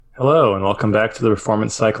Hello, and welcome back to the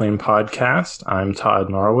Performance Cycling Podcast. I'm Todd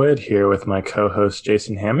Norwood here with my co host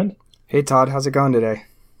Jason Hammond. Hey Todd, how's it going today?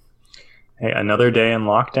 Hey, another day in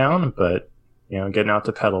lockdown, but getting out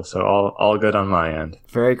to pedal, so all good on my end.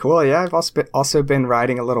 Very cool. Yeah, I've also been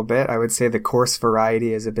riding a little bit. I would say the course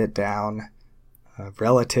variety is a bit down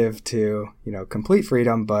relative to complete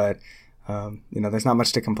freedom, but there's not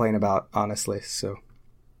much to complain about, honestly. So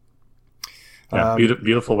Yeah,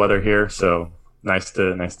 beautiful weather here, so nice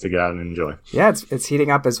to get out and enjoy. Yeah, it's heating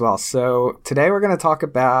up as well. So today we're going to talk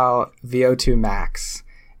about VO2max,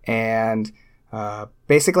 and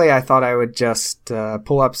basically I thought I would just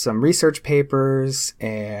pull up some research papers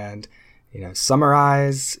and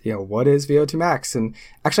summarize what is VO2max. And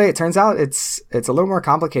actually it turns out it's a little more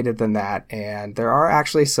complicated than that, and there are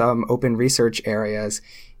actually some open research areas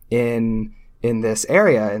in this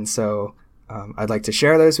area, and so I'd like to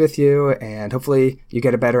share those with you, and hopefully you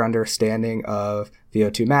get a better understanding of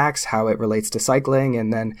VO2max, how it relates to cycling.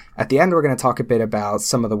 And then at the end, we're going to talk a bit about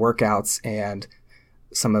some of the workouts and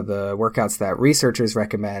some of the workouts that researchers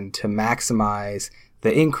recommend to maximize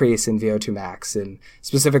the increase in VO2max. And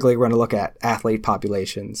specifically, we're going to look at athlete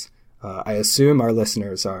populations. I assume our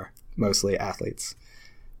listeners are mostly athletes.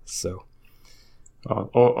 So,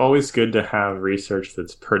 always good to have research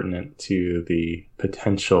that's pertinent to the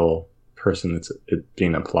potential person that's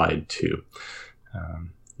being applied to,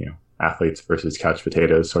 athletes versus couch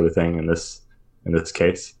potatoes sort of thing in this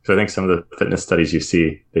case. So I think some of the fitness studies you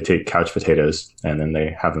see, they take couch potatoes and then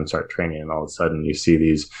they have them start training, and all of a sudden you see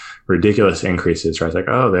these ridiculous increases where it's like,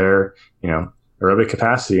 oh, their aerobic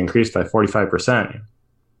capacity increased by 45%.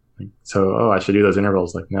 So I should do those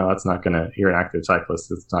intervals. Like, no, that's not gonna. You're an active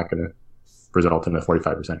cyclist. It's not gonna result in a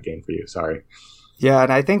 45% gain for you. Sorry. Yeah,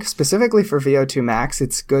 and I think specifically for VO2max,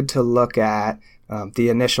 it's good to look at the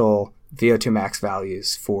initial VO2max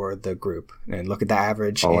values for the group and look at the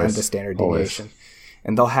average and the standard deviation.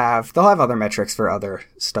 And they'll have other metrics for other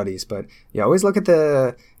studies, but you always look at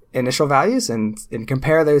the initial values and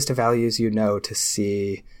compare those to values to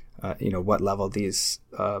see what level these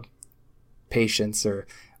patients, or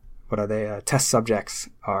what are they, test subjects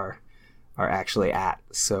are actually at.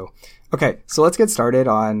 So let's get started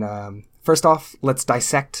on. First off, let's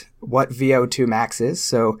dissect what VO2max is.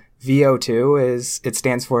 So VO2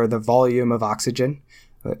 stands for the volume of oxygen,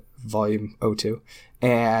 volume O2,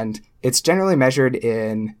 and it's generally measured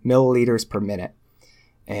in milliliters per minute.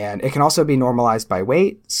 And it can also be normalized by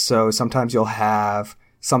weight. So sometimes you'll have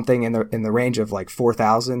something in the range of like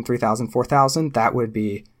 4,000, 3,000, 4,000. That would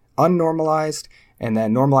be unnormalized. And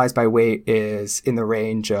then normalized by weight is in the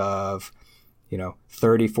range of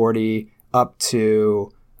 30, 40 up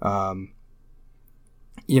to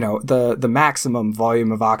the maximum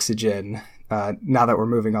volume of oxygen, now that we're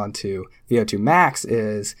moving on to VO2 max,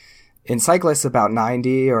 is in cyclists about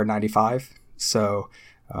 90 or 95. So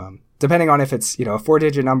depending on if it's a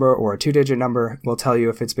 4-digit number or a 2-digit number, will tell you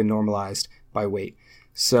if it's been normalized by weight.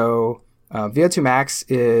 So VO2 max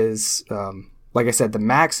is, like I said, the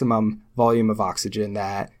maximum volume of oxygen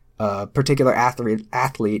that a particular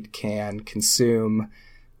athlete can consume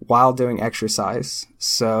while doing exercise.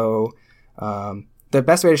 So the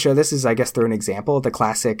best way to show this is, I guess, through an example. The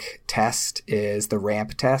classic test is the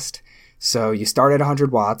ramp test. So you start at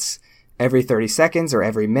 100 watts. Every 30 seconds or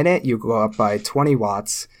every minute, you go up by 20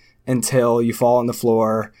 watts until you fall on the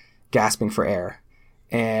floor gasping for air.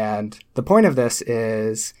 And the point of this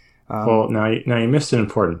is... well, now you missed an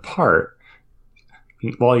important part.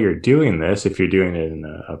 While you're doing this, if you're doing it in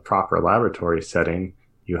a proper laboratory setting,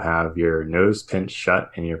 you have your nose pinched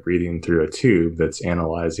shut and you're breathing through a tube that's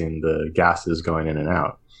analyzing the gases going in and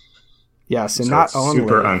out. Yeah, so not only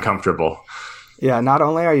super uncomfortable. Yeah, not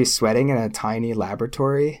only are you sweating in a tiny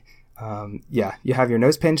laboratory, you have your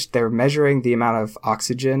nose pinched. They're measuring the amount of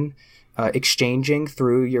oxygen exchanging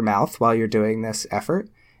through your mouth while you're doing this effort.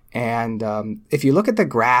 And if you look at the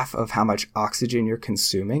graph of how much oxygen you're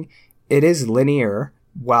consuming, it is linear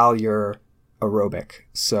while you're aerobic.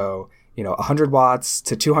 So 100 watts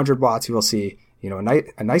to 200 watts, you will see,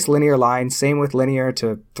 a nice linear line. Same with linear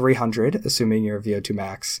to 300, assuming your VO2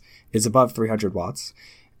 max is above 300 watts.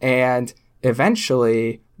 And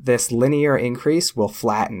eventually, this linear increase will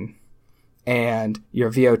flatten. And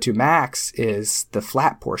your VO2 max is the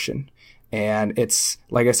flat portion. And it's,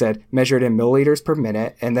 like I said, measured in milliliters per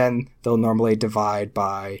minute. And then they'll normally divide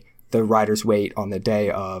by the rider's weight on the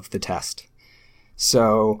day of the test.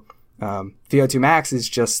 So VO2 max is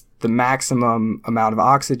just the maximum amount of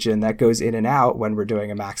oxygen that goes in and out when we're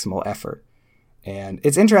doing a maximal effort. And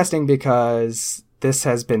it's interesting because this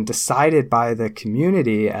has been decided by the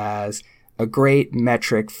community as a great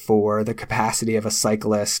metric for the capacity of a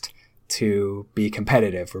cyclist to be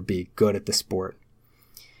competitive or be good at the sport.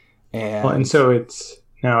 And so it's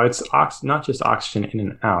not just oxygen in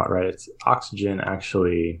and out, right? It's oxygen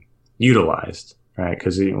actually utilized, right?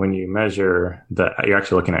 Because when you measure you're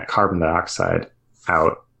actually looking at carbon dioxide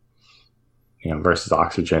out, versus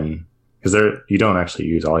oxygen, because you don't actually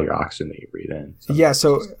use all your oxygen that you breathe in. So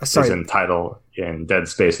sorry, it's in dead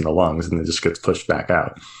space in the lungs, and it just gets pushed back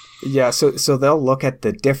out. Yeah, so they'll look at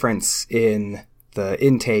the difference in the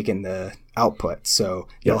intake and the output. So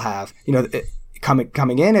you'll have,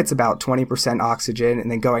 coming in, it's about 20% oxygen,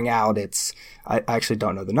 and then going out, I actually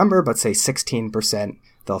don't know the number, but say 16%.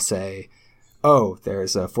 They'll say, oh,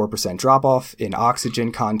 there's a 4% drop off in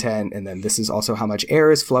oxygen content, and then this is also how much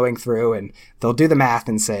air is flowing through, and they'll do the math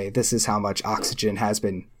and say this is how much oxygen has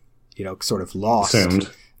been, sort of lost,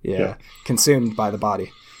 consumed by the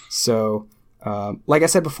body. So, like I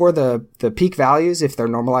said before, the peak values, if they're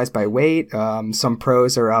normalized by weight, some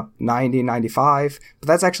pros are up 90, 95, but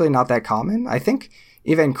that's actually not that common. I think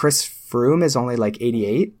even Chris Froome is only like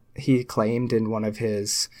 88. He claimed in one of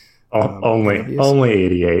his only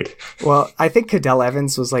 88. Well, I think Cadell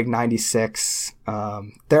Evans was like 96.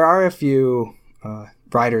 There are a few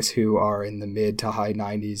riders who are in the mid to high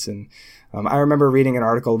 90s, and I remember reading an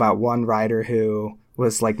article about one rider who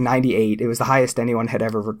was like 98. It was the highest anyone had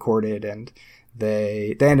ever recorded, and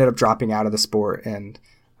they ended up dropping out of the sport. And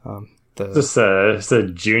it's a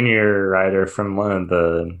junior rider from one of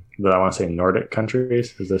the I want to say Nordic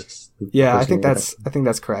countries. Is this? Yeah, I think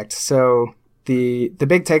that's correct. So the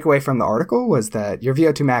big takeaway from the article was that your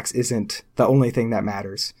VO2 max isn't the only thing that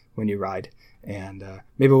matters when you ride. And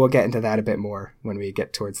maybe we'll get into that a bit more when we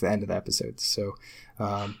get towards the end of the episode. So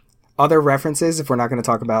other references, if we're not going to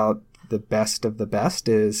talk about the best of the best,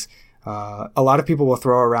 is a lot of people will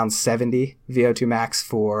throw around 70 VO2 max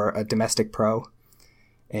for a domestic pro.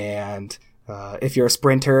 And if you're a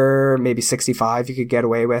sprinter, maybe 65 you could get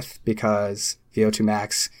away with, because VO2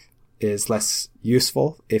 max is less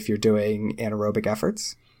useful if you're doing anaerobic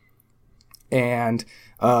efforts. And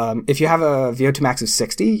if you have a VO2 max of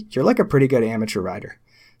 60, you're like a pretty good amateur rider.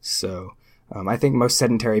 So I think most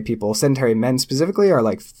sedentary men specifically, are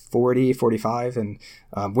like 40, 45, and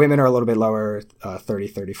women are a little bit lower, 30,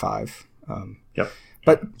 35. Yep.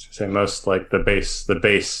 But say most, like the base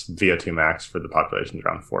VO2 max for the population is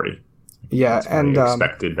around 40. Yeah, and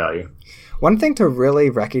expected value. One thing to really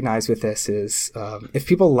recognize with this is if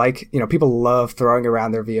people people love throwing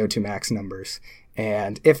around their VO2 max numbers.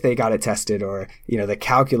 And if they got it tested, or, the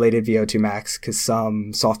calculated VO2 max, because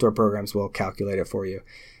some software programs will calculate it for you.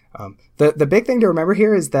 The big thing to remember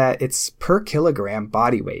here is that it's per kilogram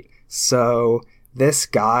body weight. So this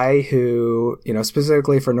guy who,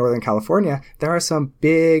 specifically for Northern California, there are some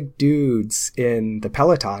big dudes in the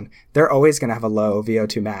peloton. They're always going to have a low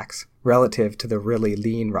VO2 max relative to the really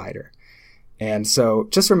lean rider. And so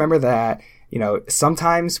just remember that,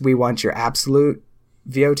 sometimes we want your absolute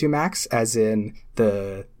VO2 max, as in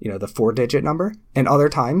the 4-digit number. And other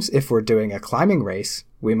times, if we're doing a climbing race,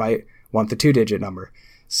 we might want the 2-digit number.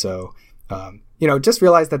 So, just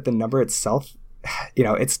realize that the number itself,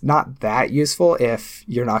 it's not that useful if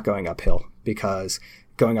you're not going uphill, because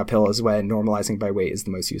going uphill is when normalizing by weight is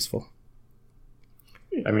the most useful.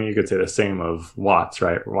 I mean, you could say the same of watts,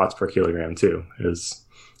 right? Watts per kilogram too has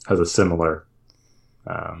a similar.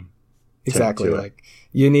 Exactly. Like,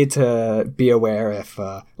 you need to be aware if,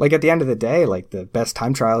 like, at the end of the day, like, the best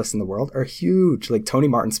time trialists in the world are huge. Like Tony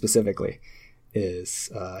Martin specifically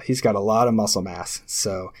is, he's got a lot of muscle mass.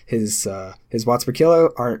 So his watts per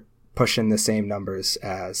kilo aren't pushing the same numbers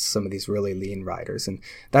as some of these really lean riders. And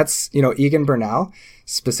that's, Egan Bernal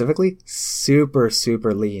specifically, super,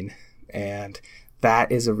 super lean. And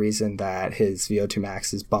that is a reason that his VO2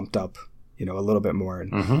 max is bumped up, a little bit more.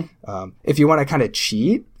 And if you want to kind of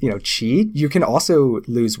cheat, you can also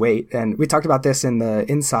lose weight. And we talked about this in the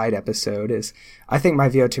Inside episode. Is I think my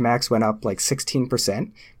VO2 max went up like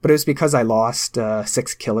 16%, but it was because I lost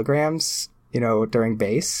 6 kilograms, during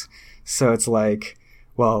base. So it's like,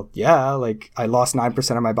 well, yeah, like I lost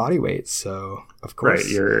 9% of my body weight. So of course,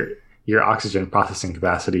 right, your oxygen processing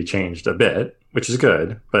capacity changed a bit, which is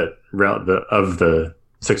good. But of the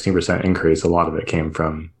 16% increase, a lot of it came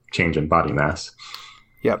from change in body mass.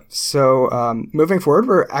 Yep. So moving forward,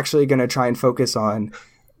 we're actually going to try and focus on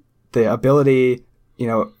the ability,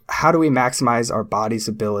 how do we maximize our body's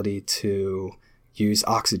ability to use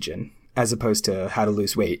oxygen, as opposed to how to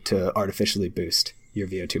lose weight to artificially boost your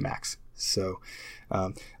VO2 max. So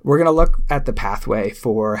we're going to look at the pathway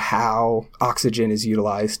for how oxygen is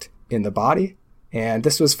utilized in the body. And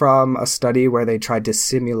this was from a study where they tried to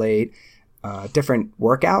simulate different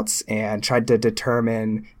workouts and tried to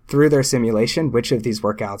determine through their simulation which of these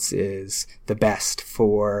workouts is the best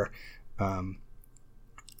for,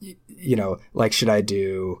 like, should I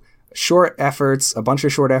do short efforts, a bunch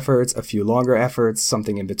of short efforts, a few longer efforts,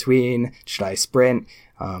 something in between? Should I sprint?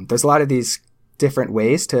 There's a lot of these different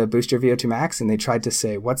ways to boost your VO2 max, and they tried to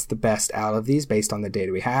say what's the best out of these based on the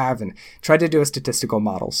data we have and tried to do a statistical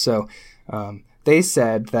model. So they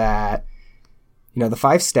said that, the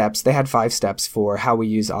 5 steps, they had 5 steps for how we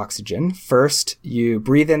use oxygen. First, you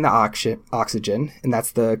breathe in the oxygen, and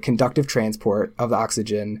that's the conductive transport of the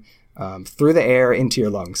oxygen through the air into your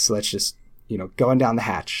lungs. So that's just, going down the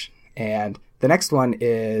hatch. And the next one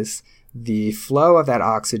is the flow of that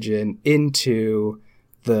oxygen into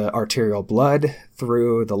the arterial blood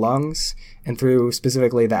through the lungs and through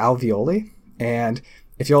specifically the alveoli. And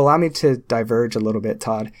if you'll allow me to diverge a little bit,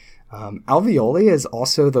 Todd, alveoli is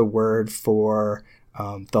also the word for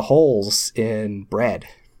the holes in bread.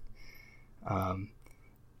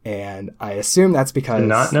 And I assume that's because... Did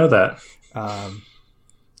not know that.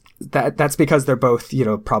 That's because they're both,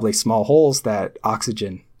 probably small holes that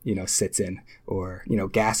oxygen, sits in, or,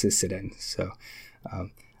 gases sit in. So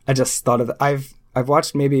I just thought of I've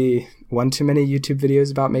watched maybe one too many YouTube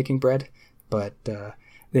videos about making bread, but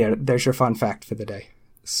there's your fun fact for the day.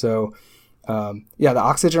 So the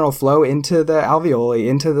oxygen will flow into the alveoli,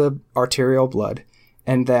 into the arterial blood.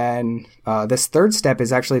 And then this third step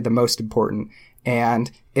is actually the most important,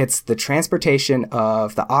 and it's the transportation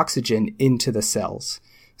of the oxygen into the cells.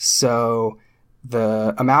 So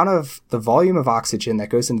the volume of oxygen that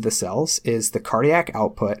goes into the cells is the cardiac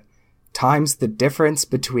output times the difference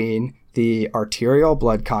between the arterial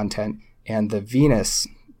blood content and the venous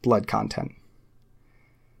blood content.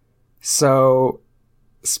 So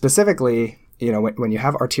specifically, when you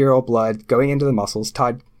have arterial blood going into the muscles,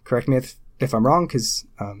 Todd, correct me if I'm wrong, because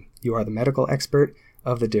you are the medical expert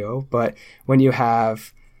of the duo, but when you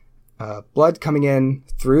have blood coming in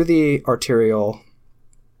through the arterial,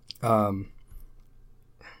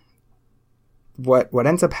 what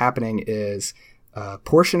ends up happening is a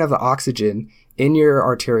portion of the oxygen in your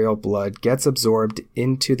arterial blood gets absorbed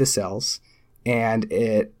into the cells, and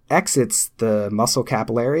it exits the muscle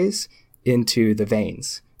capillaries into the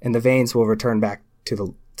veins, and the veins will return back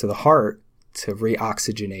to the heart to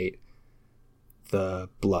reoxygenate the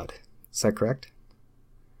blood. Is that correct?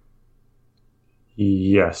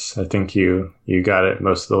 Yes, I think you got it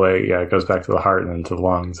most of the way. Yeah, it goes back to the heart and then to the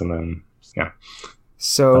lungs, and then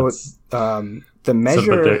So the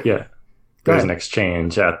measure. There's an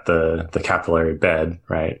exchange at the capillary bed,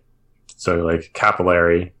 right? So like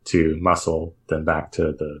capillary to muscle, then back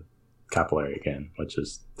to the capillary again, which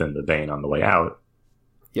is then the vein on the way out.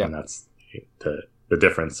 Yeah, and that's the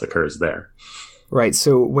difference occurs there. Right.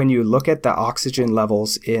 So when you look at the oxygen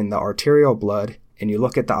levels in the arterial blood and you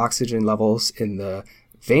look at the oxygen levels in the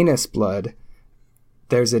venous blood,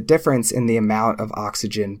 there's a difference in the amount of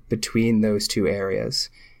oxygen between those two areas.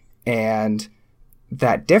 And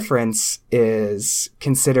that difference is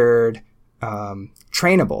considered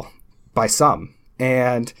trainable by some.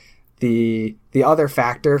 And the other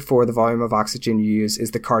factor for the volume of oxygen you use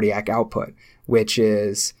is the cardiac output, which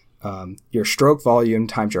is your stroke volume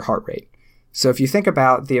times your heart rate. So if you think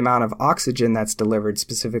about the amount of oxygen that's delivered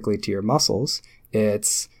specifically to your muscles,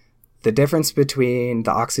 it's the difference between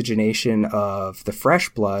the oxygenation of the fresh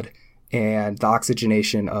blood and the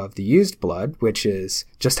oxygenation of the used blood, which is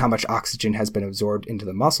just how much oxygen has been absorbed into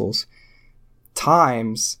the muscles,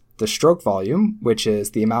 times the stroke volume, which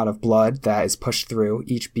is the amount of blood that is pushed through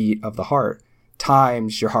each beat of the heart,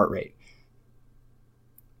 times your heart rate.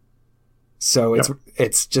 So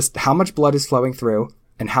it's just how much blood is flowing through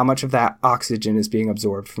and how much of that oxygen is being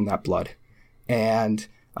absorbed from that blood. And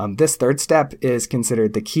this third step is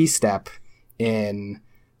considered the key step in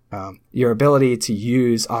your ability to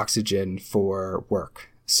use oxygen for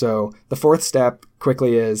work. So the fourth step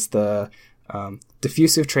quickly is the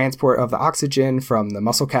diffusive transport of the oxygen from the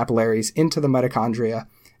muscle capillaries into the mitochondria,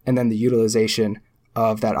 and then the utilization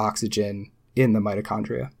of that oxygen in the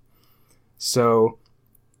mitochondria. So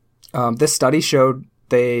this study showed,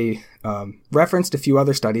 they referenced a few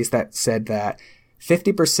other studies that said that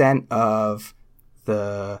 50% of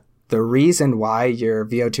the reason why your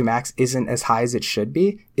VO2 max isn't as high as it should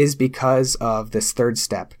be is because of this third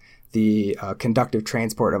step, the conductive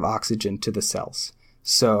transport of oxygen to the cells.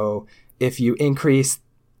 So if you increase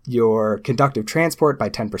your conductive transport by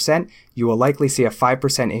 10%, you will likely see a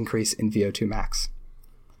 5% increase in VO2 max.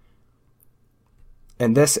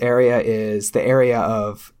 And this area is the area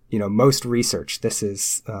of most research. This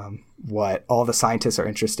is what all the scientists are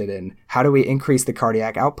interested in. How do we increase the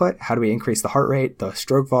cardiac output? How do we increase the heart rate, the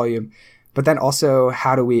stroke volume? But then also,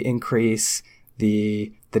 how do we increase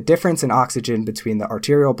the the difference in oxygen between the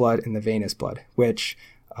arterial blood and the venous blood, which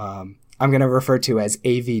I'm going to refer to as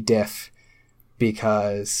AV diff,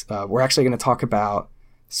 because we're actually going to talk about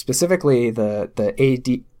specifically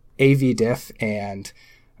the AV diff and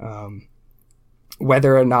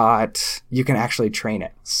whether or not you can actually train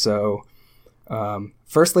it. So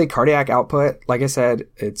firstly, cardiac output, like I said,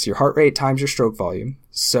 it's your heart rate times your stroke volume.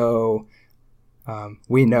 So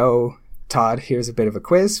we know, Todd, here's a bit of a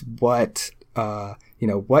quiz. What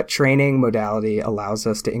training modality allows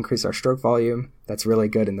us to increase our stroke volume? That's really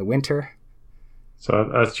good in the winter. So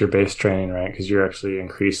that's your base training, right? Because you're actually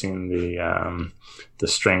increasing the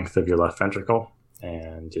strength of your left ventricle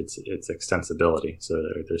and its extensibility. So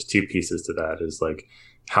there's two pieces to that: is like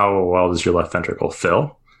how well does your left ventricle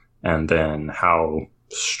fill, and then how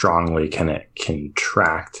strongly can it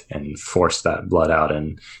contract and force that blood out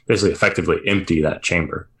and basically effectively empty that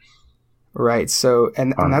chamber. Right. So,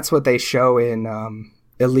 and that's what they show in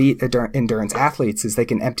elite endurance athletes, is they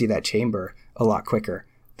can empty that chamber a lot quicker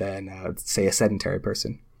than, say, a sedentary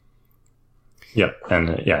person. Yep.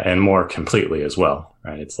 And more completely as well,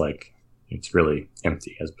 right? It's like, it's really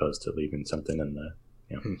empty as opposed to leaving something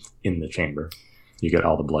in the chamber. You get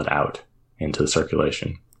all the blood out into the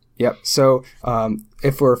circulation. Yep. So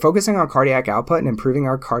if we're focusing on cardiac output and improving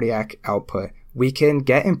our cardiac output, we can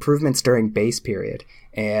get improvements during base period.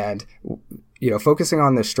 And, focusing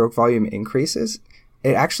on the stroke volume increases,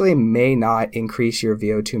 it actually may not increase your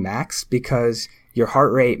VO2 max because your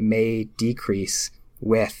heart rate may decrease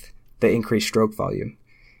with the increased stroke volume.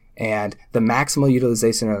 And the maximal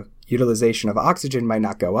utilization of oxygen might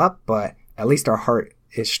not go up, but at least our heart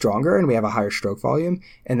is stronger and we have a higher stroke volume.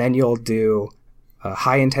 And then you'll do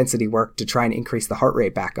high intensity work to try and increase the heart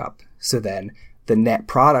rate back up. So then the net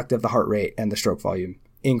product of the heart rate and the stroke volume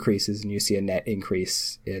increases, and you see a net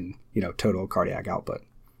increase in, total cardiac output.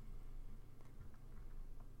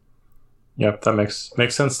 Yep, that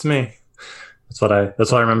makes sense to me. That's what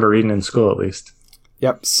I remember reading in school, at least.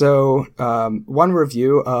 Yep. So one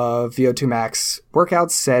review of VO2 max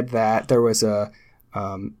workouts said that there was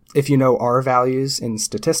if you know R values in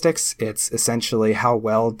statistics, it's essentially how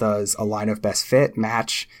well does a line of best fit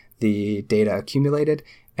match the data accumulated.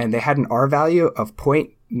 And they had an R value of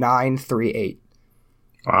 0.938.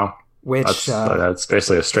 Wow. Which that's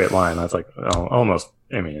basically a straight line. That's like almost,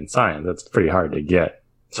 in science, that's pretty hard to get,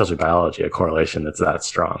 especially biology, a correlation that's that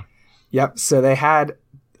strong. Yep. So they had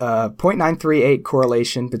 0.938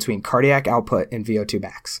 correlation between cardiac output and VO2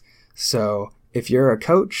 max. So if you're a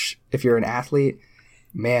coach, if you're an athlete,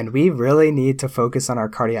 man, we really need to focus on our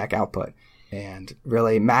cardiac output and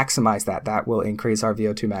really maximize that. That will increase our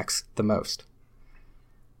VO2 max the most.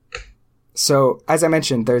 So as I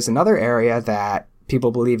mentioned, there's another area that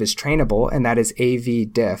people believe is trainable, and that is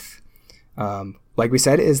AV diff. Like we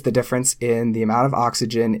said, is the difference in the amount of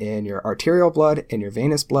oxygen in your arterial blood and your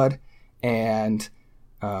venous blood. And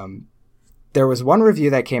there was one review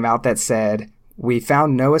that came out that said, we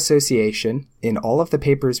found no association in all of the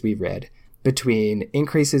papers we read between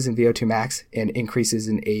increases in VO2 max and increases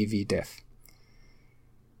in AV diff.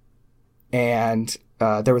 And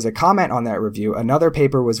there was a comment on that review. Another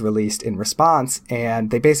paper was released in response, and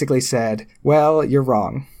they basically said, well, you're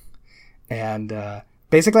wrong. And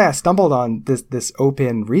basically I stumbled on this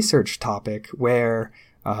open research topic where,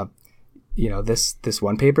 this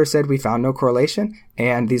one paper said we found no correlation,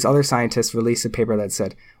 and these other scientists released a paper that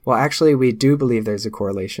said, well, actually, we do believe there's a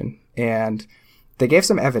correlation. And they gave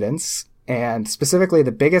some evidence, and specifically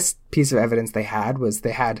the biggest piece of evidence they had was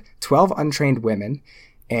they had 12 untrained women.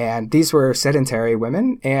 And these were sedentary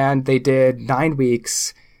women, and they did 9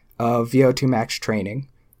 weeks of VO2 max training,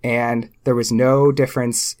 and there was no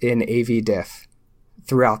difference in AV diff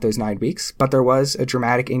throughout those 9 weeks, but there was a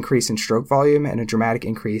dramatic increase in stroke volume and a dramatic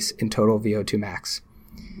increase in total VO2 max.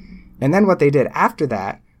 And then what they did after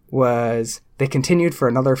that was they continued for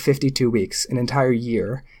another 52 weeks, an entire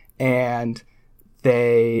year, and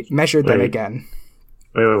they measured them again.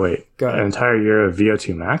 Wait. Go ahead. An entire year of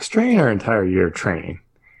VO2 max training or entire year of training?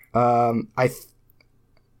 I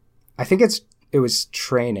think it was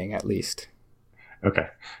training at least. Okay,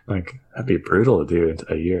 like that'd be brutal to do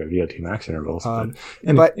a year of VO2 max intervals.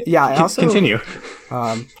 But yeah, I also continue.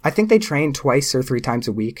 I think they train twice or 3 times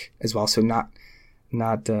a week as well, so not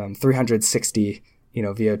 360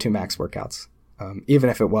 VO2 max workouts. Even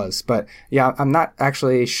if it was, but yeah, I'm not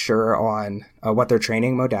actually sure on what their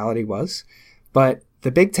training modality was. But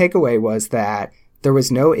the big takeaway was that there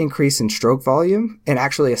was no increase in stroke volume, and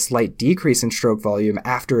actually a slight decrease in stroke volume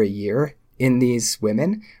after a year in these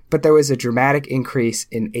women, but there was a dramatic increase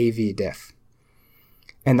in AV diff.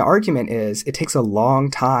 And the argument is it takes a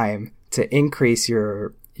long time to increase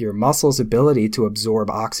your your muscles' ability to absorb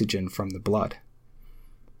oxygen from the blood.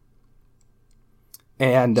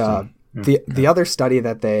 And the other study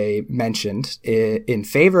that they mentioned in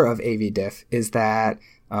favor of AV diff is that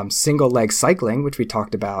single leg cycling, which we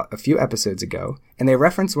talked about a few episodes ago, and they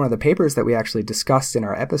referenced one of the papers that we actually discussed in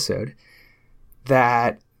our episode,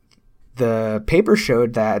 that the paper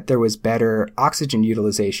showed that there was better oxygen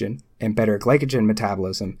utilization and better glycogen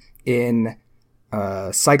metabolism in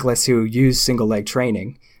cyclists who use single leg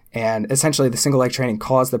training. And essentially the single leg training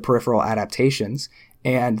caused the peripheral adaptations.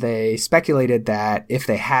 And they speculated that if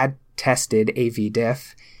they had tested AV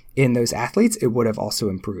diff in those athletes, it would have also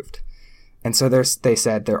improved. And so they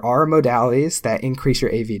said there are modalities that increase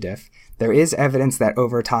your AV diff. There is evidence that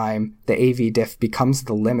over time, the AV diff becomes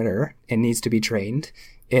the limiter and needs to be trained,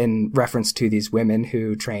 in reference to these women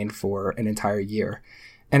who trained for an entire year.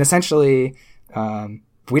 And essentially,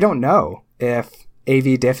 we don't know if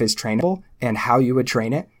AV diff is trainable and how you would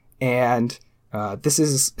train it. And this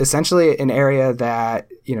is essentially an area that,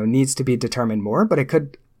 needs to be determined more, but it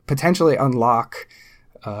could potentially unlock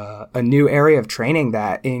a new area of training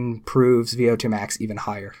that improves VO2max even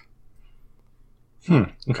higher.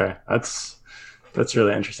 Okay. That's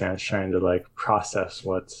really interesting. I was trying to process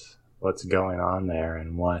what's going on there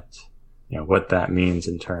and what that means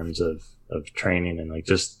in terms of training and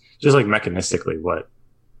just mechanistically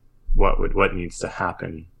what needs to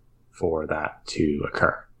happen for that to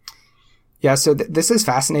occur. Yeah, so this is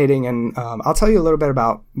fascinating, and I'll tell you a little bit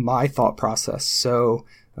about my thought process. So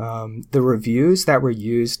the reviews that were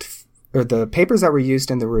used, or the papers that were used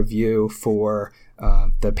in the review for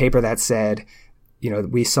the paper that said,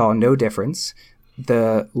 we saw no difference,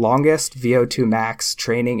 the longest VO2max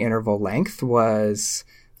training interval length was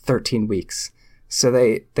 13 weeks. So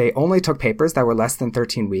they only took papers that were less than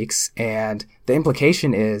 13 weeks, and the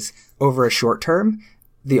implication is, over a short term,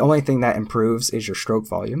 the only thing that improves is your stroke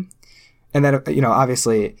volume. And then,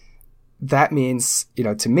 obviously, that means,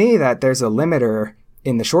 to me, that there's a limiter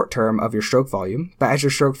in the short term of your stroke volume. But as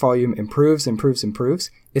your stroke volume improves,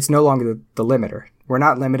 it's no longer the limiter. We're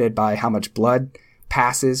not limited by how much blood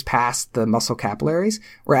passes past the muscle capillaries.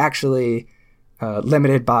 We're actually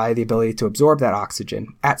limited by the ability to absorb that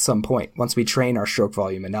oxygen at some point once we train our stroke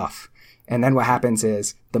volume enough. And then what happens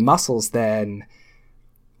is the muscles then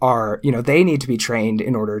are, they need to be trained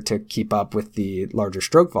in order to keep up with the larger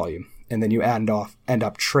stroke volume. And then you end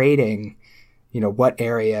up trading, what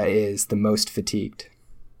area is the most fatigued.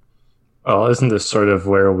 Well, isn't this sort of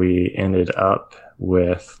where we ended up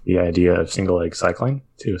with the idea of single leg cycling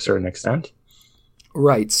to a certain extent?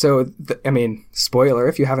 Right. So, spoiler,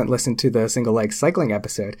 if you haven't listened to the single leg cycling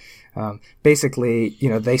episode, basically,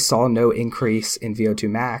 they saw no increase in VO2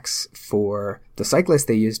 max for the cyclists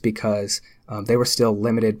they used because they were still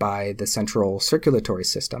limited by the central circulatory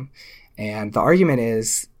system. And the argument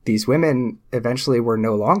is these women eventually were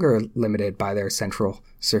no longer limited by their central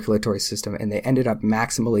circulatory system, and they ended up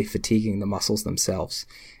maximally fatiguing the muscles themselves.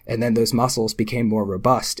 And then those muscles became more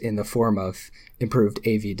robust in the form of improved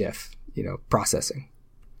AV diff, processing.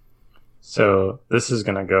 So this is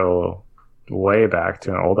going to go way back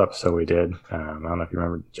to an old episode we did. I don't know if you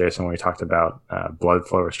remember, Jason, when we talked about blood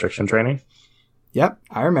flow restriction training. Yep,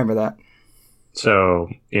 I remember that. So,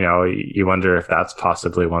 you wonder if that's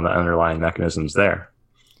possibly one of the underlying mechanisms there.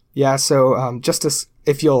 Yeah, so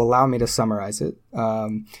if you'll allow me to summarize it,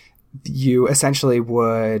 you essentially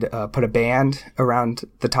would put a band around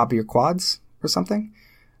the top of your quads or something.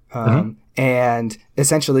 And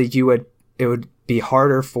essentially it would be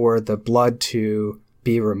harder for the blood to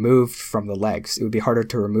be removed from the legs. It would be harder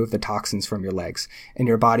to remove the toxins from your legs, and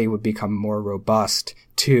your body would become more robust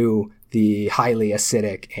to the highly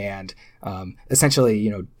acidic and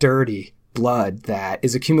essentially, dirty blood that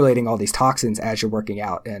is accumulating all these toxins as you're working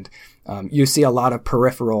out. And you see a lot of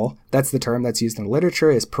peripheral, that's the term that's used in the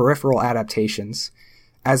literature, is peripheral adaptations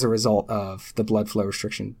as a result of the blood flow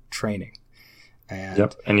restriction training. And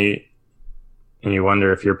yep. And you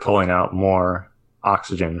wonder if you're pulling out more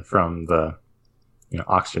oxygen from the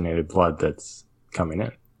oxygenated blood that's coming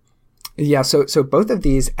in. Yeah. So both of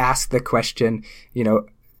these ask the question,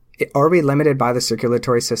 are we limited by the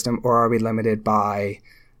circulatory system, or are we limited by,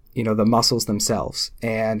 the muscles themselves?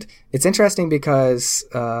 And it's interesting because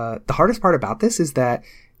the hardest part about this is that,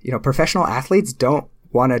 professional athletes don't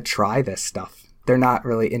want to try this stuff. They're not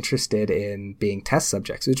really interested in being test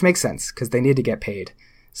subjects, which makes sense because they need to get paid.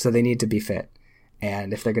 So they need to be fit.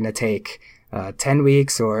 And if they're going to take 10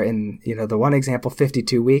 weeks or in, the one example,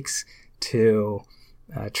 52 weeks to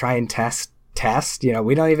try and test,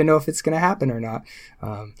 we don't even know if it's going to happen or not.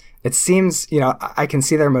 It seems, I can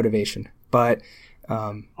see their motivation, but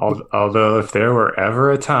Although if there were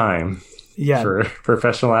ever a time Yeah, for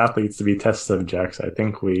professional athletes to be test subjects, I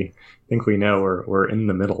think we know we're in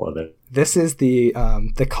the middle of it. this is the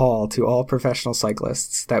call to all professional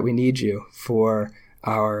cyclists that we need you for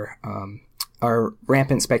our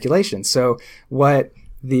rampant speculation. So what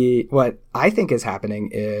I think is happening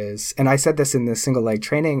is, and I said this in the single leg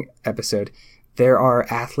training episode, there are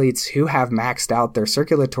athletes who have maxed out their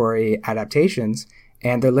circulatory adaptations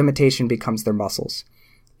and their limitation becomes their muscles.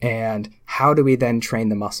 And how do we then train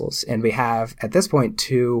the muscles? And we have at this point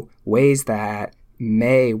 2 ways that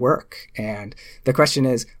may work. And the question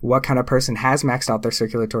is, what kind of person has maxed out their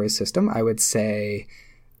circulatory system? I would say,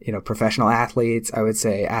 professional athletes. I would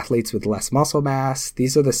say athletes with less muscle mass.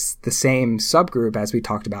 These are the same subgroup as we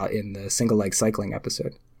talked about in the single leg cycling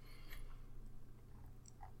episode.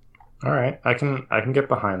 All right, I can get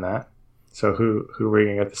behind that. So who are we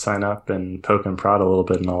gonna get to sign up and poke and prod a little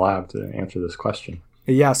bit in the lab to answer this question?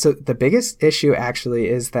 Yeah, so the biggest issue actually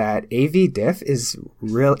is that AV diff is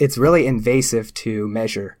it's really invasive to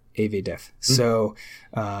measure AV diff. Mm-hmm. So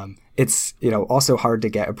it's also hard to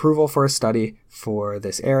get approval for a study for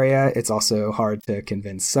this area. It's also hard to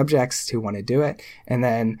convince subjects who want to do it. And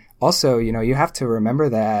then also, you have to remember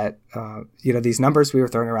that these numbers we were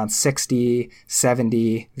throwing around 60,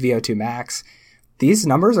 70 VO2 max. These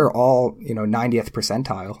numbers are all 90th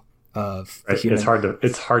percentile of the human.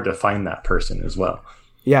 It's hard to find that person as well.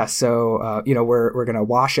 Yeah, so we're going to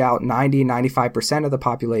wash out 95% of the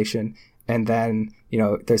population, and then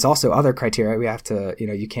there's also other criteria. We have to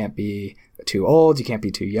you can't be too old, you can't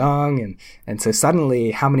be too young, and so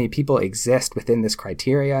suddenly how many people exist within this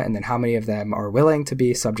criteria, and then how many of them are willing to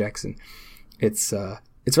be subjects, and it's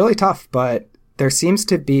really tough. But there seems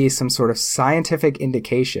to be some sort of scientific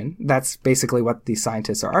indication. That's basically what these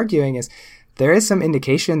scientists are arguing, is there is some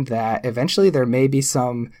indication that eventually there may be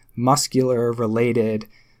some muscular related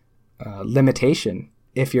limitation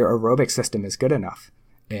if your aerobic system is good enough.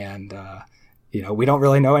 And, we don't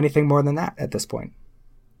really know anything more than that at this point.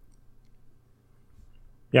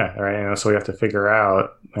 Yeah. Right. So we have to figure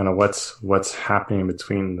out what's happening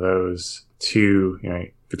between those 2,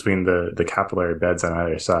 between the capillary beds on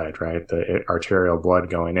either side, right? The arterial blood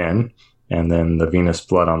going in and then the venous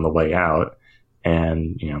blood on the way out.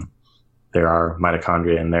 And, there are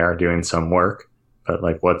mitochondria in there doing some work, but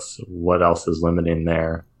what else is limiting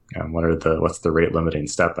there? What's the rate limiting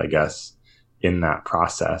step, I guess, in that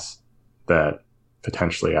process that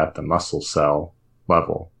potentially at the muscle cell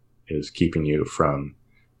level is keeping you from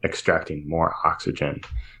extracting more oxygen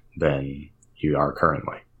than you are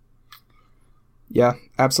currently? Yeah,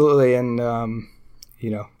 absolutely. And, I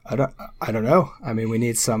don't know. I mean, we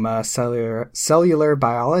need some cellular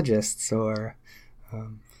biologists, or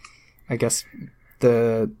I guess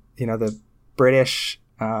the British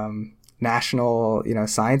National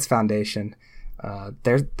Science Foundation.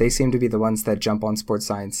 They seem to be the ones that jump on sports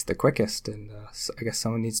science the quickest, and so I guess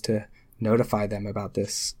someone needs to notify them about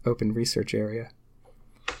this open research area.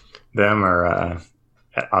 Them or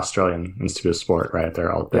Australian Institute of Sport, right? They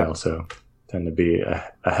also tend to be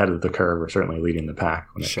ahead of the curve, or certainly leading the pack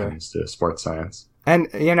when it comes to sports science.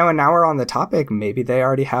 And, and now we're on the topic, maybe they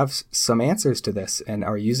already have some answers to this and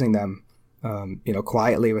are using them,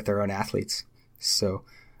 quietly with their own athletes. So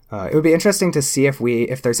it would be interesting to see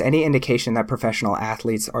if there's any indication that professional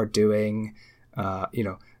athletes are doing,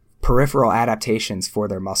 peripheral adaptations for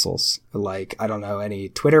their muscles. Like, I don't know, any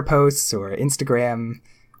Twitter posts or Instagram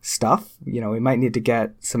stuff. We might need to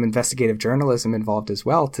get some investigative journalism involved as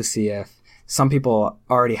well to see if some people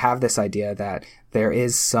already have this idea that there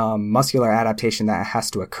is some muscular adaptation that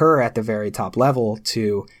has to occur at the very top level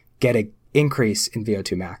to get an increase in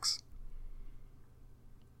VO2 max.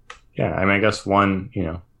 Yeah, I mean, I guess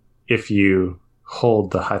if you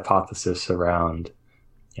hold the hypothesis around,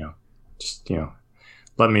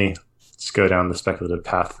 let me just go down the speculative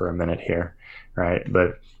path for a minute here, right?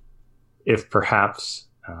 But if perhaps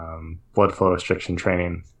blood flow restriction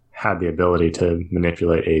training had the ability to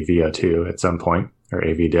manipulate a VO2 at some point, or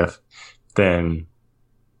AV diff, then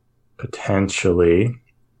potentially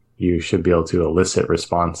you should be able to elicit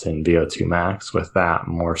response in VO2 max with that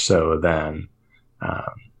more so than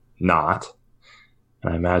not.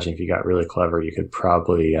 And I imagine if you got really clever, you could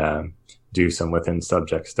probably do some within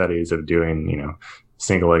subject studies of doing,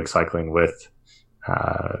 single leg cycling with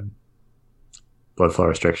blood flow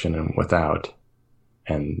restriction and without,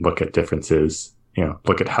 and look at differences,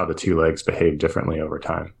 look at how the 2 legs behave differently over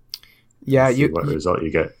time. Yeah. What result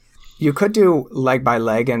you get. You could do leg by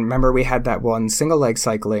leg. And remember, we had that one single leg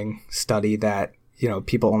cycling study that,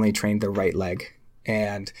 people only trained the right leg,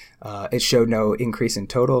 and it showed no increase in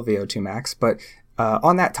total VO2 max. But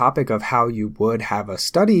on that topic of how you would have a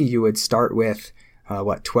study, you would start with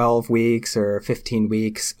 12 weeks or 15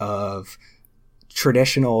 weeks of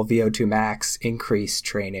traditional VO2 max increase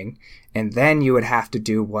training. And then you would have to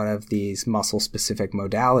do one of these muscle-specific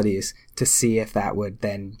modalities to see if that would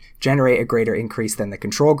then generate a greater increase than the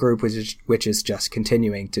control group, which is just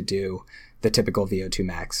continuing to do the typical VO2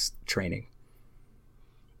 max training.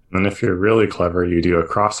 And if you're really clever, you do a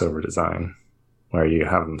crossover design where you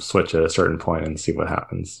have them switch at a certain point and see what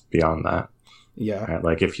happens beyond that. Yeah. Right?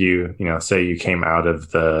 Like if you, say you came out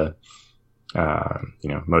of the,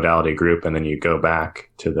 modality group and then you go back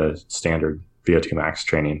to the standard VO2 max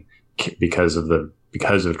training because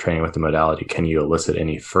of training with the modality, can you elicit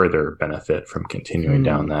any further benefit from continuing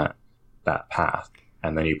down that path?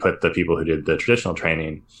 And then you put the people who did the traditional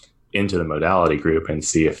training into the modality group and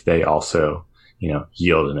see if they also,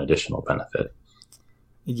 yield an additional benefit.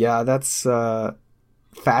 Yeah, that's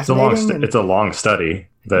fascinating. It's a long study,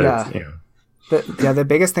 but the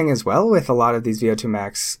biggest thing as well with a lot of these VO2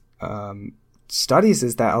 max studies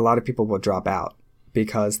is that a lot of people will drop out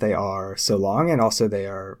because they are so long and also they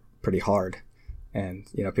are pretty hard. And,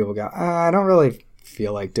 people go, I don't really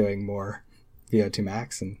feel like doing more VO2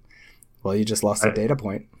 max. And, well, you just lost a data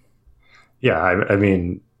point. Yeah, I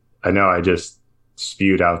mean, I know I just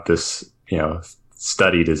spewed out this,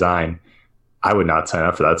 study design. I would not sign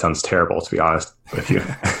up for that. It sounds terrible, to be honest with you.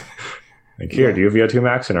 Here, do VO2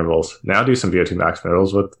 max intervals. Now do some VO2 max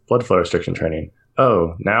intervals with blood flow restriction training.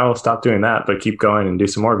 Oh, now stop doing that, but keep going and do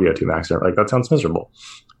some more VO2 max. Like, that sounds miserable.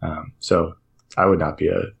 So I would not be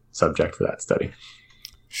a subject for that study.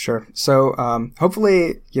 Sure. So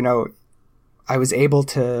hopefully, I was able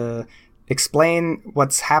to explain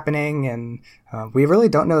what's happening, and we really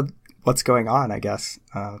don't know what's going on, I guess,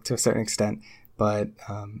 to a certain extent. But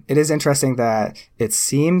it is interesting that it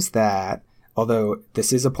seems that, although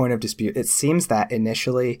this is a point of dispute, it seems that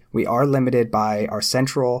initially we are limited by our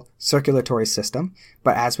central circulatory system,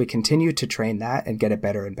 but as we continue to train that and get it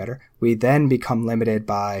better and better, we then become limited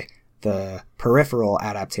by the peripheral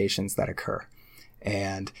adaptations that occur.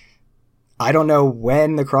 And I don't know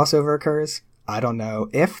when the crossover occurs. I don't know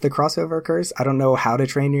if the crossover occurs. I don't know how to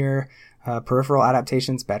train your peripheral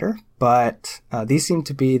adaptations better, but these seem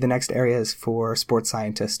to be the next areas for sports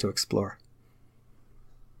scientists to explore.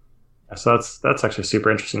 So that's actually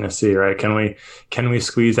super interesting to see, right? Can we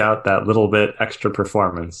squeeze out that little bit extra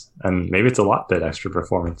performance? And maybe it's a lot bit extra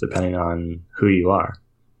performance depending on who you are.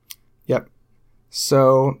 Yep.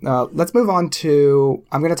 So let's move on to,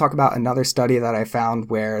 I'm going to talk about another study that I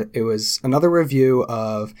found where it was another review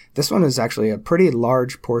of, this one is actually a pretty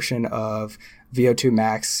large portion of VO2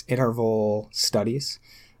 max interval studies,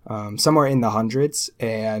 somewhere in the hundreds.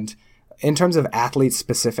 And in terms of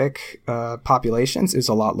athlete-specific populations, it's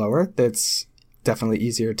a lot lower. That's definitely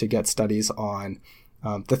easier to get studies on.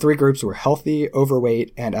 The three groups were healthy,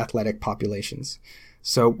 overweight, and athletic populations.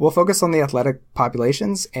 So we'll focus on the athletic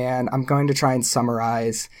populations, and I'm going to try and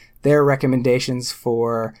summarize their recommendations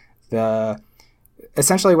for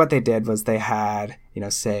essentially what they did was they had,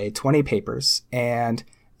 say 20 papers, and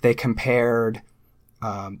they compared,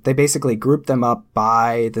 they basically grouped them up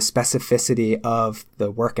by the specificity of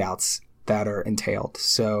the workouts that are entailed.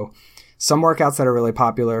 So some workouts that are really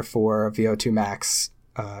popular for VO2 max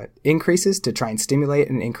increases to try and stimulate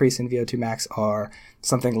an increase in VO2 max are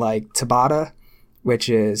something like Tabata, which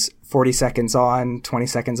is 40 seconds on, 20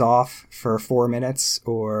 seconds off for 4 minutes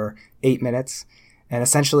or 8 minutes. And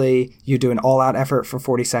essentially, you do an all-out effort for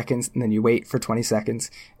 40 seconds, and then you wait for 20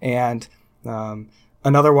 seconds. And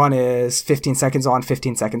another one is 15 seconds on,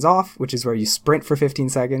 15 seconds off, which is where you sprint for 15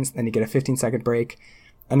 seconds, then you get a 15-second break.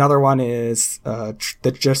 Another one is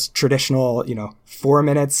the just traditional, 4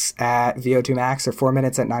 minutes at VO2 max or 4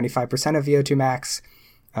 minutes at 95% of VO2 max,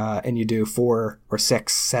 and you do 4 or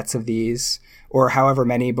 6 sets of these, or however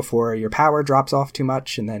many before your power drops off too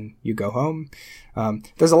much, and then you go home.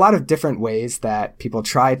 There's a lot of different ways that people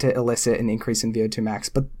try to elicit an increase in VO2 max,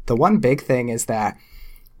 but the one big thing is that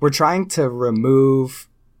we're trying to remove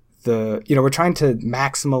we're trying to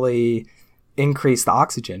maximally increase the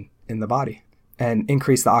oxygen in the body and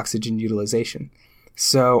increase the oxygen utilization.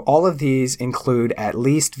 So all of these include at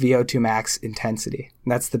least VO2 max intensity.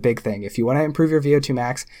 And that's the big thing. If you want to improve your VO2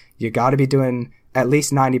 max, you got to be doing at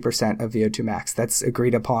least 90% of VO2 max. That's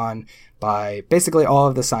agreed upon by basically all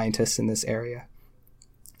of the scientists in this area.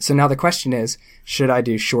 So now the question is, should I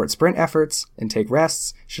do short sprint efforts and take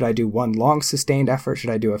rests? Should I do one long sustained effort? Should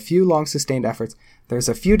I do a few long sustained efforts? There's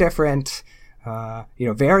a few different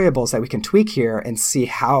variables that we can tweak here and see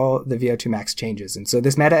how the VO2 max changes. And so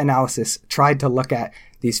this meta-analysis tried to look at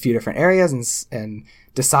these few different areas and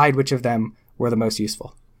decide which of them were the most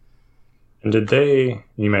useful. And did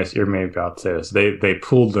you're maybe about to say this, they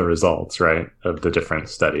pooled the results, right, of the different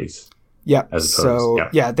studies? Yeah.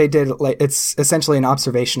 They did, like, it's essentially an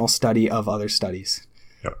observational study of other studies.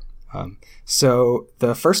 Yep. So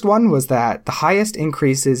the first one was that the highest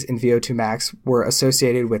increases in VO2 max were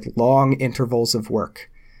associated with long intervals of work,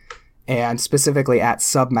 and specifically at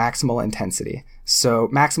submaximal intensity. So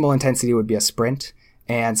maximal intensity would be a sprint,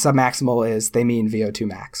 and submaximal they mean VO2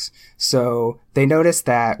 max. So they noticed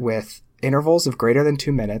that with intervals of greater than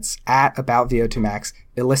 2 minutes at about VO2 max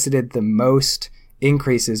elicited the most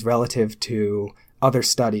increases relative to other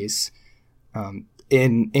studies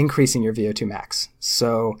in increasing your VO2 max.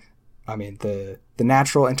 So, I mean, the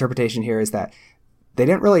natural interpretation here is that they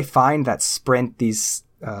didn't really find that sprint, these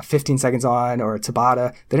 15 seconds on or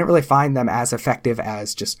Tabata, they didn't really find them as effective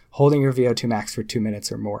as just holding your VO2 max for 2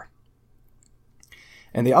 minutes or more.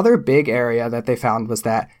 And the other big area that they found was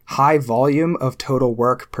that high volume of total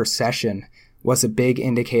work per session was a big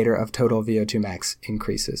indicator of total VO2 max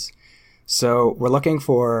increases. So we're looking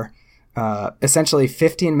for essentially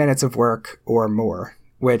 15 minutes of work or more,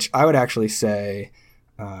 which I would actually say,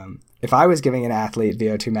 if I was giving an athlete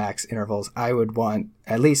VO2 max intervals, I would want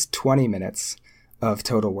at least 20 minutes of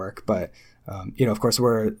total work. But, of course,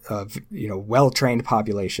 we're a well-trained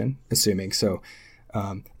population, assuming. So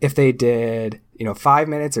if they did, 5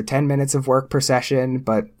 minutes or 10 minutes of work per session,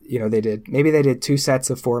 but, they did 2 sets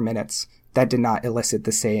of 4 minutes, that did not elicit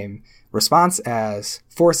the same response as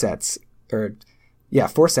 4 sets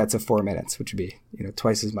of 4 minutes, which would be,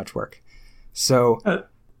 twice as much work. So I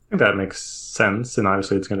think that makes sense. And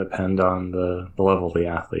obviously it's going to depend on the level of the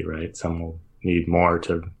athlete, right? Some will need more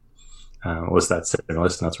to elicit that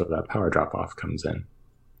stimulus, and that's where that power drop off comes in.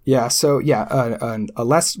 Yeah. So a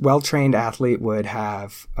less well-trained athlete would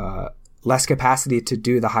have less capacity to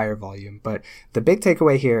do the higher volume. But the big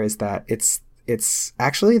takeaway here is that it's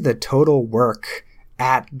actually the total work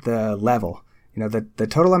at the level. The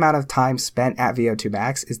total amount of time spent at VO2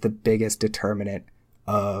 max is the biggest determinant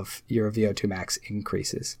of your VO2 max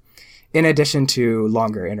increases, in addition to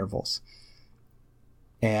longer intervals.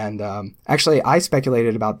 And actually, I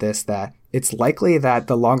speculated about this, that it's likely that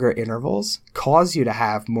the longer intervals cause you to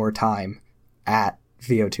have more time at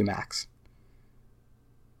VO2 max.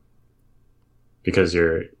 Because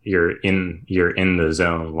you're in the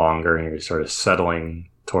zone longer, and you're sort of settling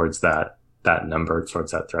towards that number,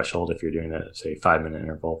 towards that threshold. If you're doing a, say, 5-minute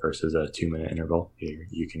interval versus a 2-minute interval,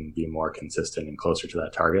 you can be more consistent and closer to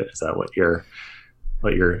that target. Is that what you're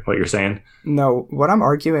saying? No, what I'm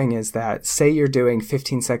arguing is that, say you're doing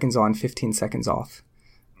 15 seconds on, 15 seconds off.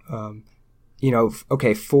 4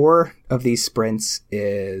 of these sprints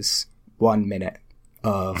is 1 minute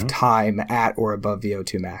of time at or above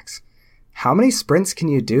VO2 max. How many sprints can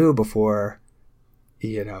you do before,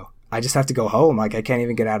 I just have to go home? Like, I can't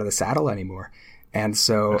even get out of the saddle anymore. And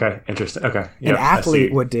so, okay, interesting. Okay, yep, an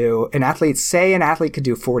athlete could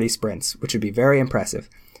do 40 sprints, which would be very impressive.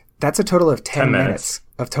 That's a total of 10 minutes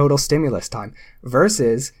of total stimulus time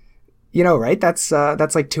versus, right? That's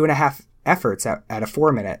like 2.5 efforts at a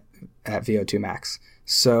 4 minute at VO2 max.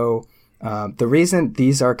 So the reason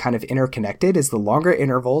these are kind of interconnected is the longer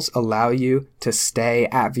intervals allow you to stay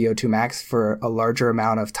at VO2 max for a larger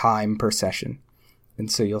amount of time per session.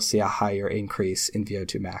 And so you'll see a higher increase in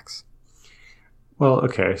VO2 max. Well,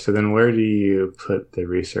 okay. So then where do you put the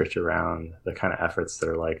research around the kind of efforts that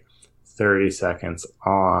are like 30 seconds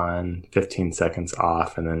on, 15 seconds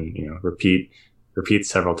off, and then, repeat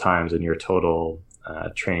several times, and your total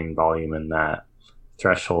training volume in that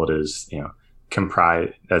threshold is,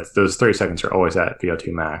 comprised, those 30 seconds are always at VO2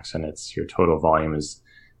 max, and it's your total volume is,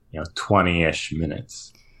 20-ish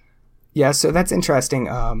minutes. Yeah, so that's interesting.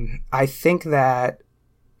 I think that,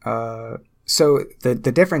 so the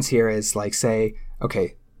difference here is, like, say,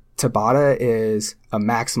 okay, Tabata is a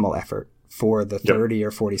maximal effort for the 30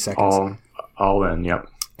 or 40 seconds. All in, yep.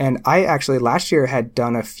 And I actually last year had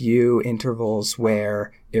done a few intervals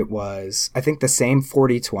where it was, I think, the same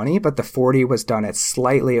 40-20, but the 40 was done at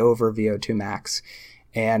slightly over VO2 max.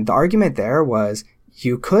 And the argument there was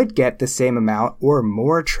you could get the same amount or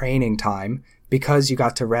more training time because you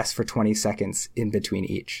got to rest for 20 seconds in between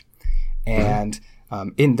each. And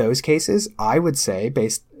in those cases, I would say,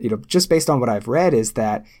 just based on what I've read, is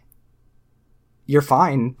that you're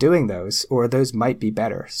fine doing those, or those might be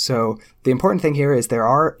better. So the important thing here is there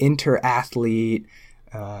are inter-athlete,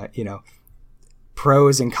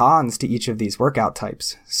 pros and cons to each of these workout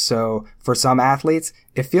types. So for some athletes,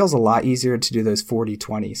 it feels a lot easier to do those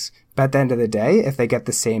 40-20s. But at the end of the day, if they get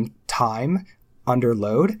the same time under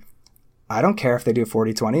load, I don't care if they do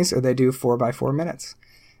 40-20s or they do 4x4 minutes,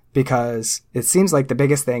 because it seems like the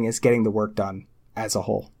biggest thing is getting the work done as a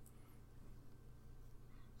whole.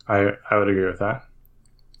 I would agree with that.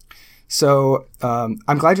 So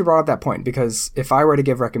I'm glad you brought up that point, because if I were to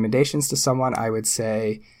give recommendations to someone, I would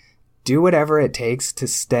say do whatever it takes to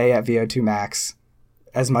stay at VO2 max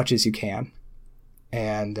as much as you can.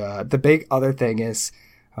 And the big other thing is,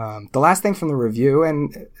 the last thing from the review,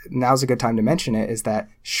 and now's a good time to mention it, is that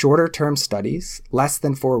shorter term studies, less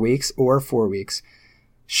than 4 weeks or 4 weeks,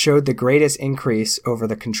 showed the greatest increase over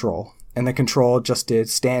the control. And the control just did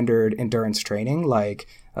standard endurance training like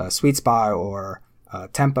sweet spot or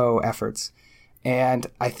tempo efforts. And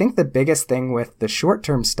I think the biggest thing with the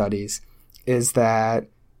short-term studies is that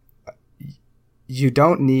you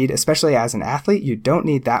don't need, especially as an athlete, you don't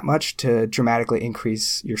need that much to dramatically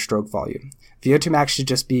increase your stroke volume. VO2 max should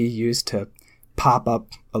just be used to pop up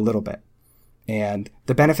a little bit. And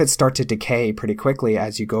the benefits start to decay pretty quickly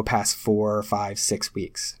as you go past 4, 5, 6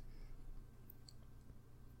 weeks.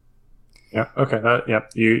 Yeah. Okay.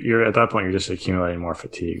 You're at that point, you're just accumulating more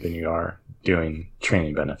fatigue than you are doing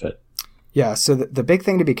training benefit. Yeah. So the big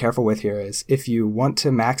thing to be careful with here is if you want to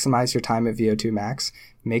maximize your time at VO2 max,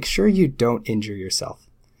 make sure you don't injure yourself.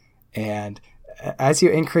 And as you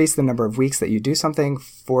increase the number of weeks that you do something,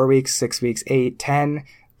 4 weeks, 6 weeks, 8, 10,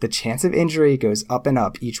 the chance of injury goes up and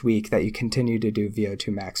up each week that you continue to do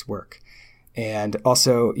VO2 max work. And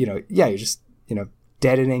also, you're just,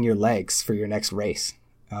 deadening your legs for your next race.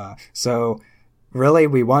 So really,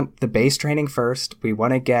 we want the base training first. We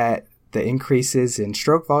want to get the increases in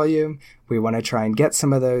stroke volume. We want to try and get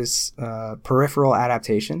some of those peripheral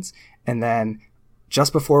adaptations. And then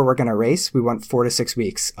just before we're going to race, we want 4 to 6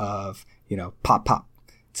 weeks of, pop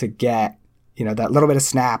to get, that little bit of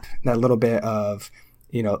snap, that little bit of,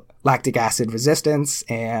 lactic acid resistance,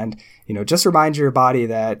 and, just remind your body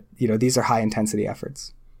that, these are high intensity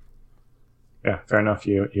efforts. Yeah, fair enough.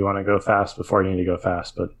 You want to go fast before you need to go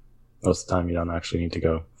fast, but most of the time you don't actually need to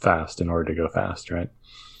go fast in order to go fast, right?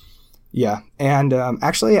 Yeah, and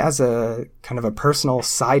actually, as a kind of a personal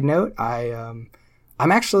side note, I'm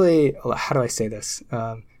actually, how do I say this?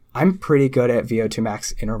 I'm pretty good at VO2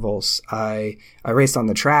 max intervals. I raced on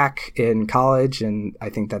the track in college, and I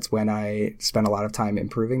think that's when I spent a lot of time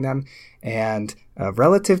improving them. And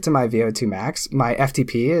relative to my VO2 max, my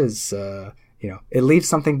FTP is it leaves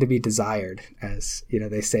something to be desired, as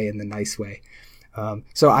they say in the nice way.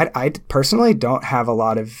 So I personally don't have a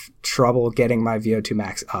lot of trouble getting my VO2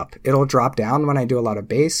 max up. It'll drop down when I do a lot of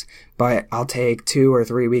base, but I'll take 2 or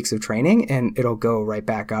 3 weeks of training and it'll go right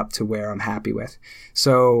back up to where I'm happy with.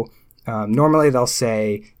 So normally they'll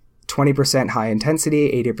say 20% high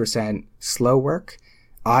intensity, 80% slow work.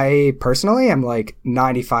 I personally am like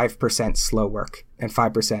 95% slow work and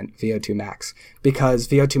 5% VO2 max, because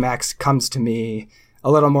VO2 max comes to me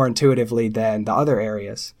a little more intuitively than the other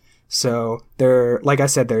areas. So like I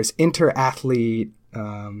said, there's inter-athlete,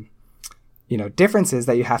 differences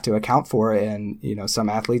that you have to account for. And, some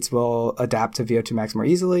athletes will adapt to VO2 max more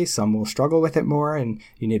easily. Some will struggle with it more, and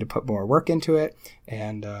you need to put more work into it.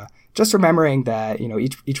 And just remembering that,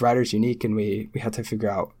 each rider is unique, and we have to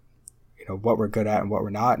figure out, what we're good at and what we're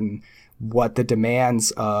not, and what the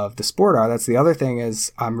demands of the sport are. That's the other thing,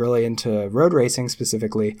 is I'm really into road racing,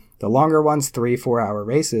 specifically the longer ones, 3-4 hour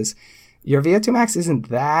races. Your VO2 max isn't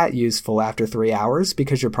that useful after 3 hours,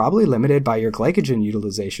 because you're probably limited by your glycogen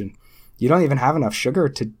utilization. You don't even have enough sugar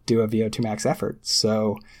to do a VO2 max effort.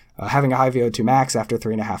 So having a high VO2 max after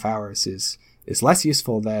 3.5 hours is less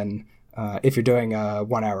useful than if you're doing a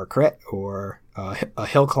 1 hour crit or a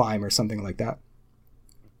hill climb or something like that.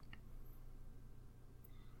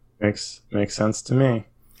 Makes sense to me.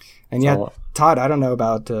 And yeah, Todd, I don't know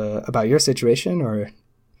about your situation, or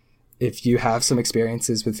if you have some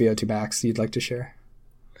experiences with VO2 max you'd like to share.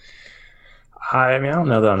 I don't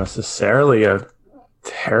know that I'm necessarily a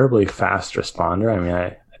terribly fast responder.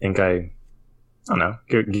 I think I don't know,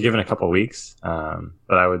 given a couple of weeks,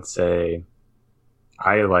 but I would say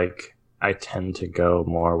I tend to go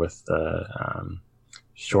more with the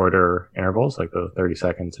shorter intervals, like the 30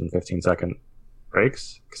 seconds and 15-second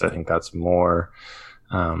breaks, because I think that's more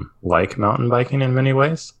like mountain biking in many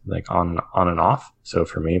ways, like on and off. So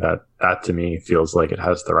for me, that to me feels like it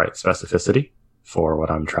has the right specificity for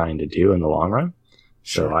what I'm trying to do in the long run.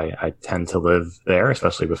 Sure. So I tend to live there,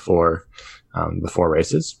 especially before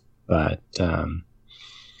races. But the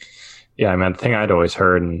thing I'd always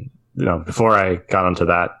heard, and before I got onto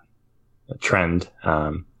that trend,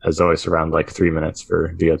 has always around like 3 minutes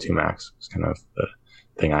for VO2 max. It's kind of the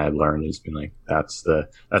thing I had learned, has been like that's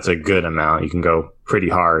a good amount. You can go pretty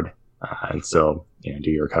hard and still do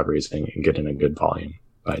your recoveries and get in a good volume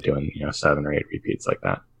by doing 7 or 8 repeats like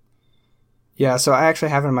that. Yeah, so I actually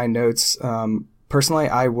have in my notes. Personally,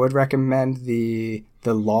 I would recommend the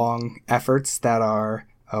long efforts that are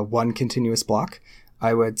one continuous block,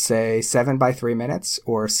 I would say 7 by 3 minutes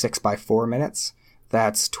or 6 by 4 minutes.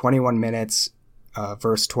 That's 21 minutes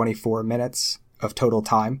versus 24 minutes of total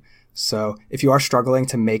time. So if you are struggling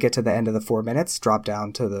to make it to the end of the 4 minutes, drop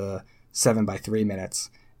down to the 7 by 3 minutes.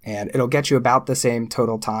 And it'll get you about the same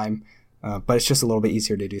total time, but it's just a little bit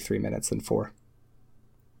easier to do 3 minutes than 4.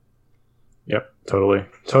 Yep,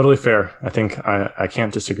 totally fair. I think I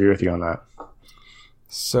can't disagree with you on that.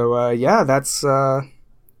 So yeah, that's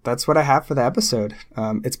what I have for the episode.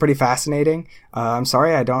 It's pretty fascinating. I'm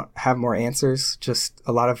sorry I don't have more answers, just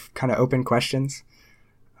a lot of kind of open questions.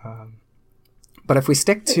 But if we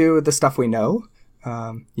stick to the stuff we know,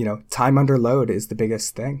 time under load is the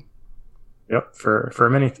biggest thing. Yep, for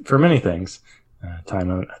many things,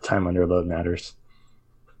 time under load matters.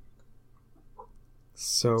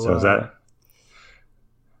 So is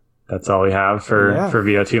that's all we have for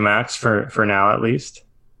VO2max for now, at least.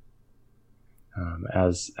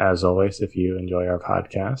 As always, if you enjoy our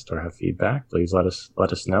podcast or have feedback, please let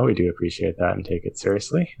us know. We do appreciate that and take it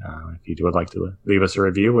seriously. If you would like to leave us a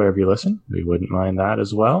review wherever you listen, we wouldn't mind that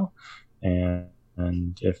as well. And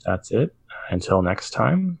if that's it, until next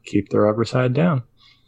time, keep the rubber side down.